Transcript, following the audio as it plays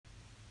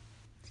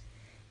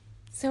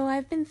So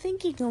I've been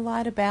thinking a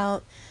lot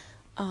about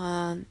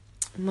um,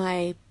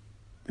 my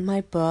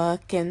my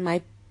book and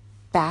my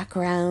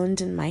background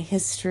and my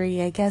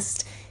history. I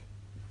guess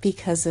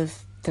because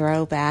of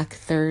Throwback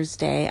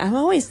Thursday, I'm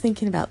always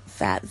thinking about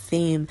that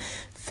theme,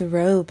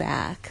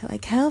 throwback.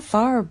 Like, how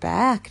far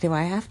back do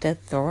I have to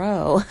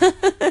throw?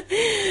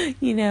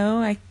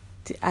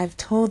 I've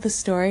told the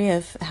story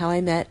of how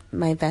I met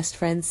my best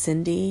friend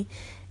Cindy,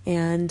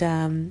 and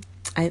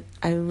I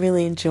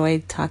really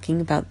enjoyed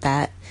talking about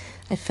that.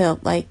 I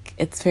felt like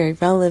it's very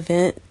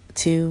relevant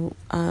to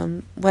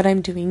what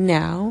I'm doing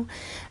now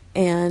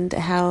and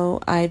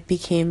how I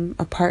became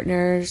a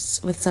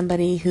partners with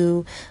somebody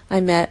who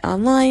I met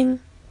online,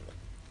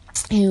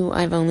 who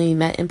I've only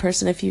met in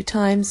person a few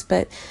times,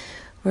 but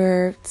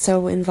we're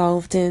so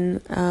involved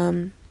in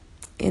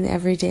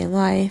everyday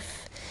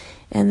life.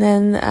 And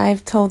then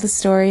I've told the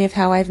story of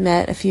how I've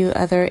met a few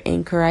other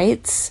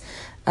anchorites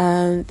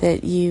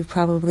that you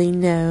probably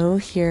know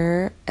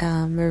here,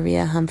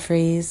 Maria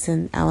Humphreys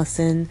and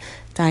Allison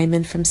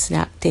Diamond from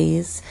Snap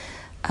Days.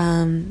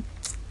 And,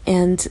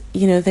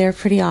 they're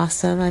pretty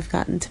awesome. I've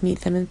gotten to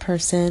meet them in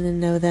person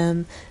and know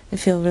them. I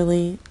feel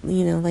really,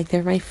 like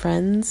they're my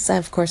friends.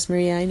 Of course,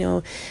 Maria, I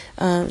know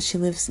she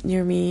lives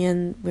near me,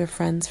 and we're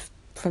friends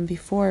from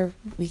before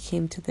we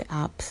came to the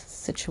app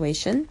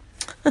situation.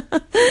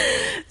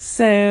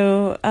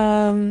 So,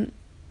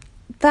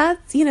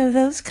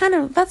 that's kind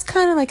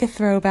of like a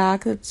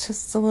throwback. It's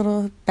just a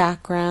little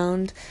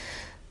background.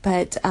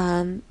 But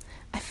I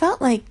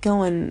felt like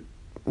going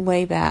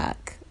way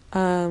back.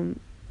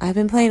 I've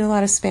been playing a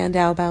lot of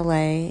Spandau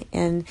Ballet,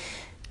 and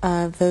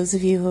those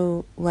of you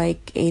who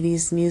like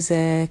 80s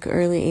music,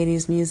 early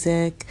 80s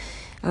music,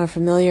 are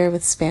familiar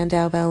with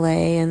Spandau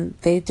Ballet, and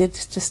they did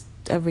just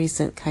a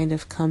recent kind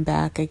of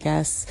comeback, I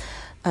guess,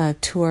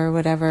 tour,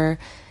 whatever.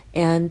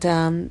 And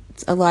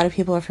a lot of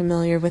people are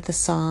familiar with the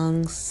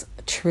songs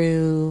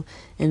True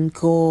and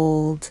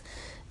Gold,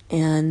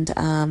 and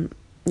I've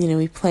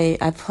played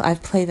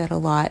that a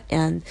lot,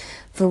 and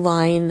the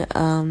line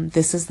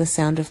 "This is the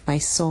sound of my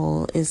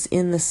soul" is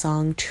in the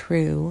song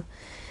True,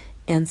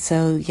 and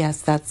so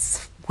yes,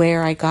 that's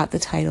where I got the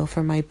title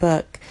for my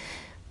book.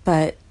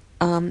 But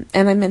and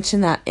I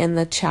mentioned that in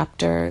the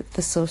chapter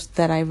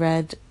that I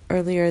read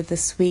earlier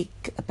this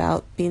week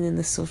about being in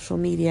the social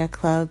media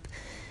club,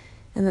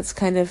 and that's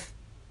kind of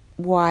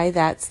why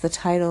that's the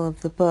title of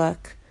the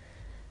book.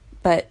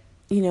 But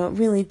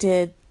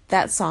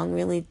that song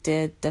really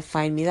did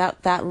define me.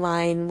 That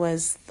line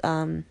was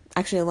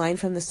actually a line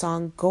from the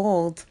song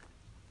Gold,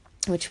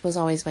 which was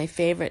always my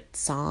favorite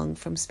song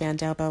from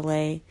Spandau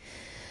Ballet,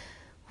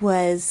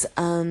 was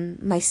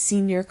my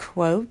senior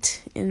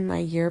quote in my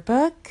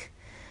yearbook.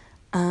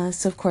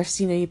 So of course,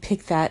 you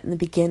pick that in the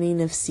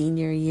beginning of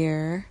senior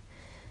year,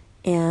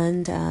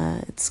 and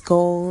it's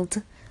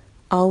gold.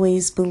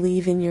 Always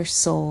believe in your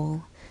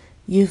soul.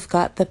 You've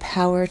got the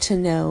power to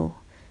know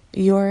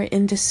you're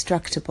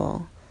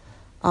indestructible.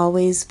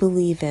 Always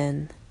believe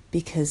in,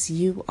 because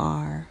you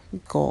are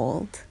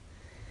gold.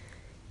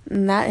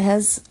 And that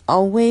has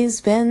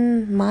always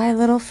been my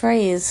little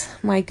phrase,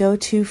 my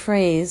go-to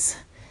phrase,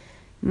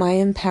 my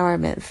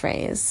empowerment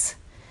phrase.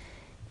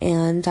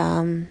 And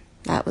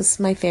that was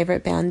my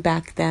favorite band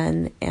back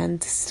then,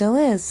 and still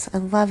is. I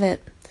love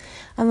it.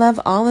 I love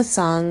all the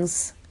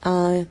songs.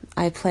 I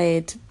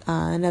played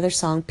another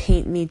song,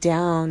 Paint Me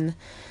Down,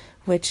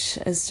 which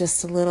is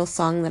just a little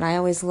song that I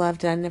always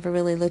loved. I never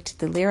really looked at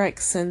the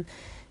lyrics, and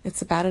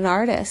it's about an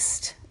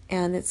artist,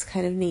 and it's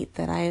kind of neat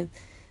that I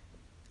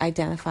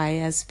identify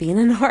as being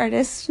an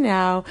artist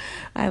now.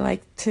 I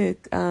like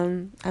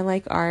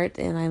art,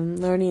 and I'm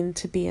learning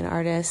to be an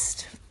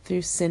artist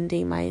through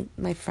Cindy,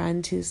 my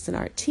friend who's an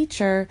art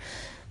teacher.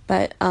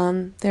 But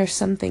there's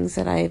some things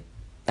that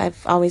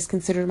I've always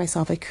considered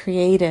myself a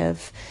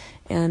creative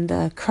and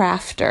a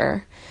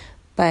crafter,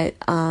 but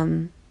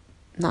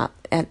not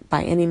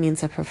by any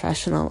means a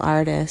professional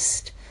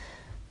artist.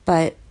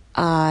 But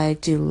I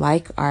do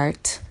like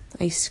art.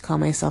 I used to call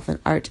myself an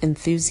art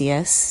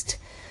enthusiast,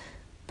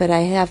 but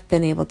I have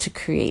been able to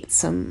create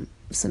some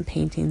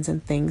paintings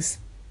and things.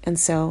 And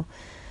so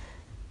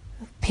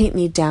Paint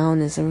Me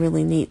Down is a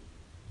really neat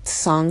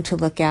song to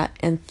look at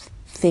and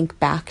think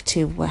back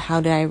to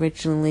how did I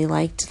originally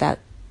liked that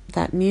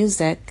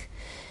music.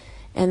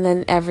 And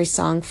then every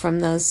song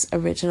from those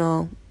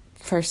original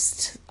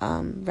first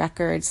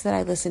records that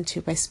I listened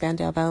to by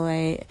Spandau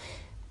Ballet,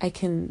 I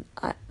can't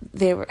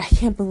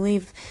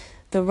believe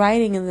the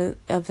writing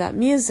of that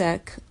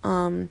music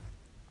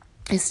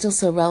is still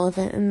so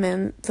relevant. And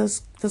man,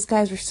 those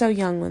guys were so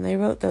young when they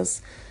wrote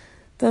those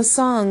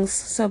songs.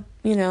 So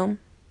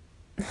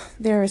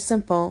they're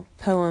simple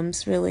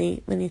poems,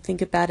 really, when you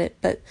think about it.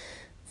 But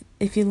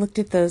if you looked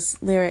at those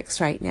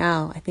lyrics right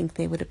now, I think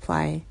they would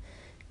apply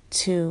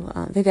to.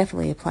 They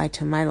definitely apply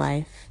to my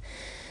life.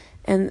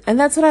 And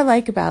that's what I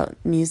like about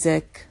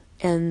music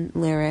and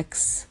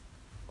lyrics,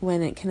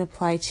 when it can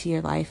apply to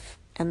your life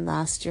and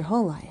last your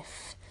whole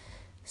life.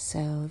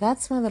 So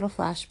that's my little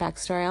flashback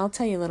story. I'll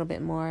tell you a little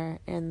bit more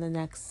in the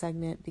next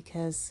segment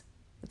because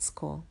it's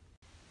cool.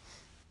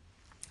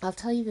 I'll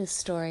tell you this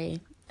story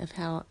of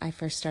how I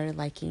first started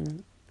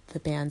liking the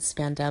band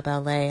Spandau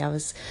Ballet. I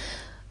was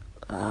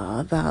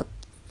about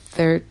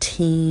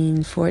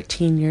 13,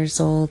 14 years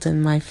old,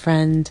 and my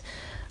friend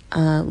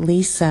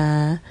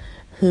Lisa,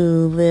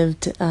 who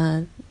lived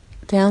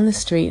down the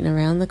street and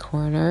around the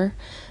corner,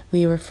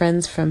 we were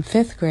friends from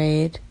 5th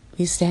grade.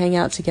 We used to hang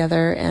out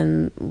together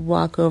and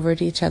walk over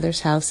to each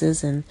other's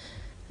houses, and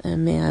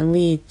man,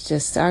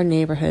 our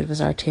neighborhood was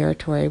our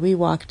territory. We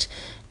walked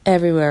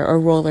everywhere or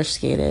roller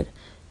skated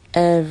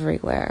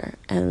everywhere,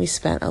 and we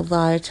spent a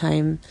lot of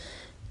time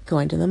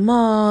going to the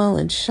mall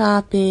and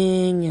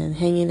shopping and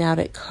hanging out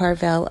at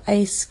Carvel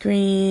Ice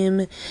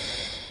Cream,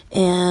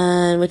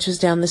 and which was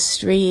down the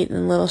street in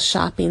a little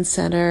shopping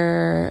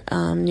center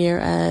near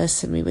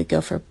us, and we would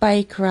go for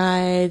bike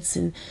rides.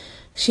 And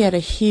she had a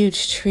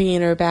huge tree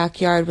in her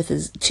backyard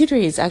with two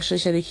trees. Actually,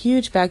 she had a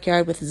huge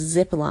backyard with a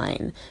zip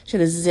line. She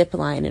had a zip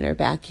line in her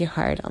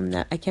backyard.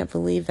 I can't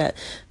believe that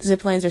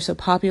zip lines are so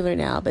popular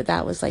now, but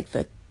that was like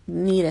the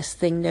neatest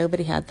thing.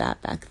 Nobody had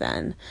that back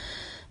then.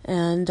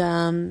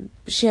 And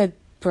she had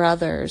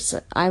brothers.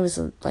 I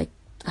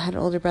had an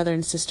older brother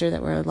and sister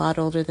that were a lot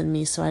older than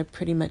me, so I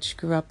pretty much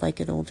grew up like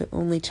an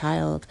only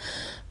child.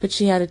 But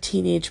she had a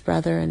teenage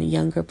brother and a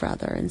younger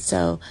brother, and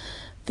so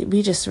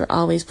we just were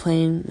always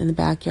playing in the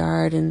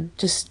backyard and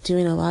just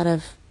doing a lot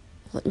of,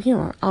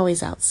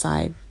 always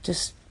outside,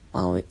 just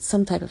always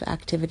some type of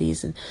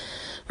activities. And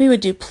we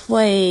would do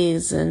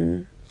plays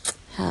and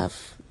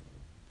have,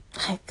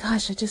 I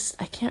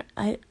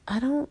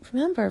don't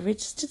remember. We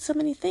just did so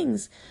many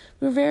things.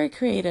 We were very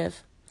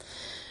creative.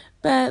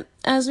 But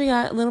as we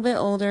got a little bit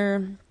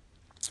older,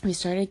 we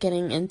started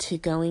getting into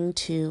going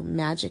to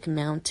Magic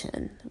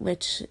Mountain,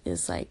 which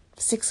is like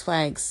Six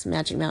Flags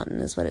Magic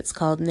Mountain is what it's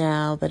called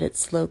now, but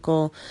it's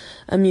local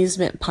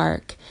amusement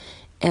park.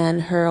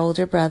 And her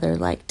older brother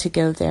liked to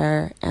go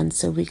there, and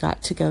so we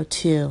got to go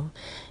too.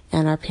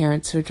 And our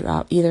parents would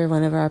either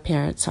one of our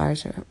parents,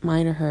 ours or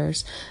mine or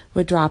hers,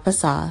 would drop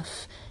us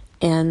off,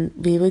 and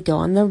we would go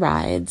on the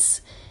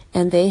rides.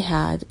 And they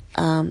had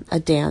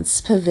a dance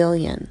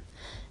pavilion,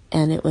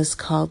 and it was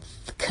called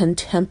the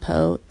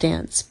Contempo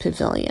Dance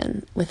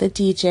Pavilion with a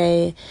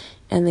DJ,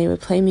 and they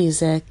would play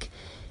music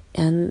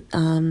and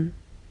on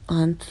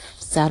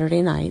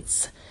Saturday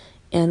nights,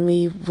 and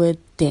we would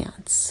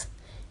dance.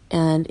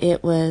 And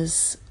it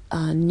was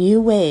new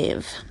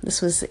wave.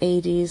 This was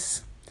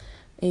 80s,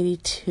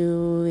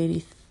 82,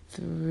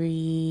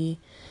 83.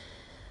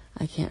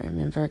 I can't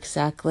remember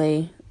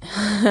exactly.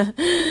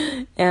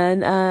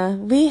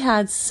 And we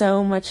had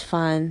so much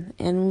fun,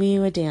 and we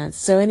would dance.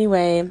 So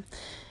anyway,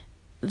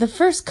 the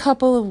first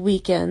couple of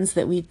weekends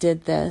that we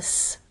did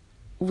this,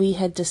 we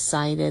had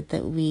decided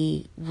that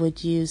we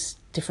would use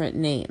different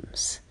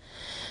names.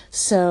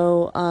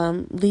 So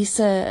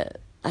Lisa,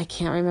 I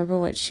can't remember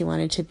what she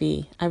wanted to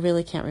be. I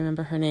really can't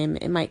remember her name.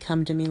 It might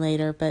come to me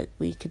later, but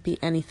we could be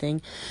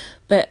anything.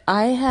 But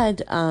I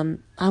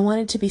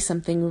wanted to be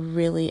something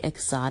really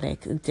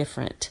exotic and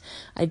different.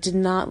 I did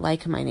not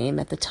like my name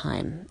at the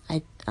time.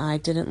 I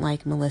didn't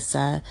like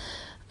Melissa.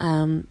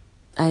 I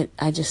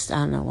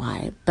don't know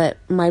why. But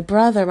my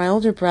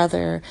older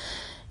brother,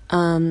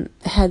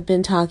 had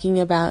been talking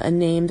about a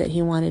name that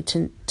he wanted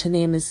to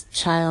name his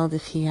child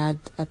if he had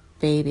a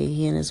baby.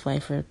 He and his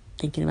wife were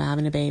thinking about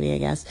having a baby, I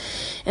guess.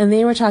 And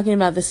they were talking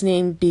about this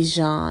name,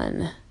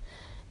 Bijan.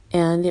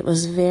 And it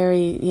was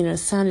very, it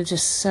sounded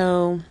just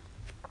so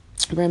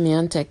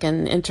romantic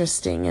and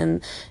interesting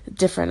and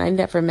different. I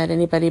never met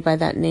anybody by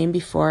that name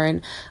before.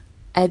 And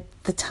at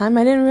the time,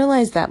 I didn't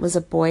realize that was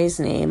a boy's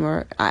name,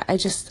 or I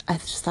just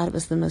thought it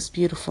was the most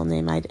beautiful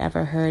name I'd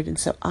ever heard. And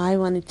so I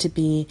wanted to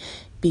be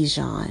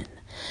Bijan.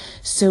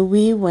 So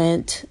we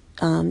went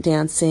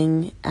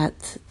dancing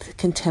at the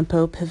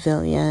Contempo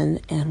Pavilion,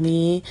 and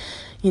we,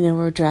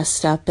 were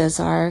dressed up as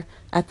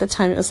at the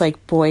time it was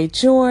like Boy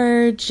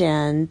George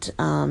and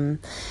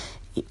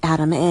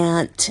Adam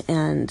Ant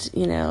and,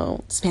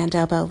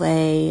 Spandau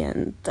Ballet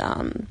and,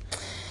 oh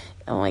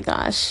my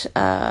gosh,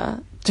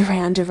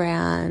 Duran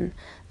Duran.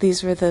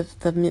 This was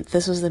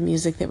the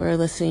music that we were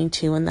listening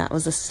to, and that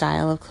was the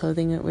style of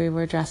clothing that we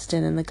were dressed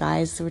in, and the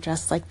guys were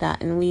dressed like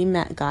that. And we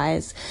met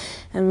guys,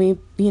 and we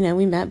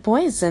met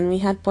boys, and we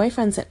had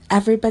boyfriends, and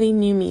everybody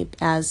knew me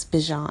as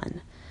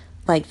Bijan,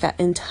 like that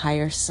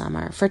entire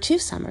summer, for 2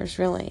 summers,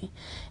 really.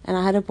 And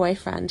I had a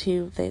boyfriend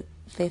who they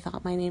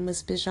thought my name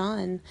was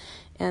Bijan.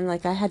 And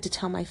like I had to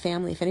tell my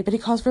family, if anybody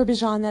calls for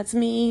Bijan, that's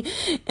me.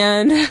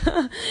 And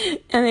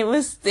and it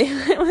was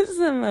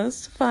the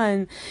most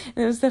fun. And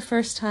it was the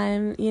first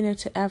time,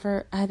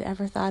 I'd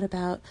ever thought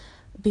about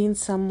being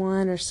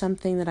someone or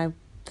something that I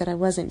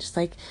wasn't. Just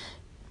like,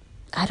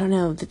 I don't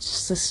know,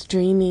 just this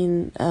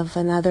dreaming of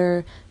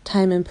another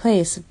time and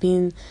place of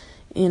being,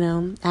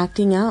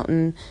 acting out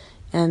and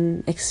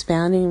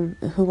expanding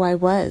who I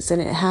was.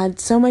 And it had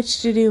so much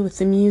to do with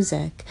the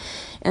music.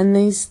 And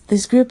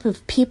this group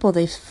of people,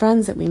 these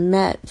friends that we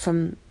met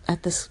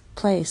at this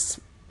place,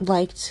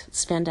 liked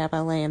Spandau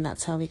Ballet, and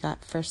that's how we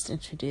got first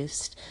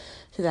introduced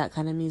to that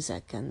kind of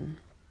music. And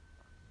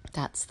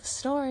that's the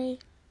story.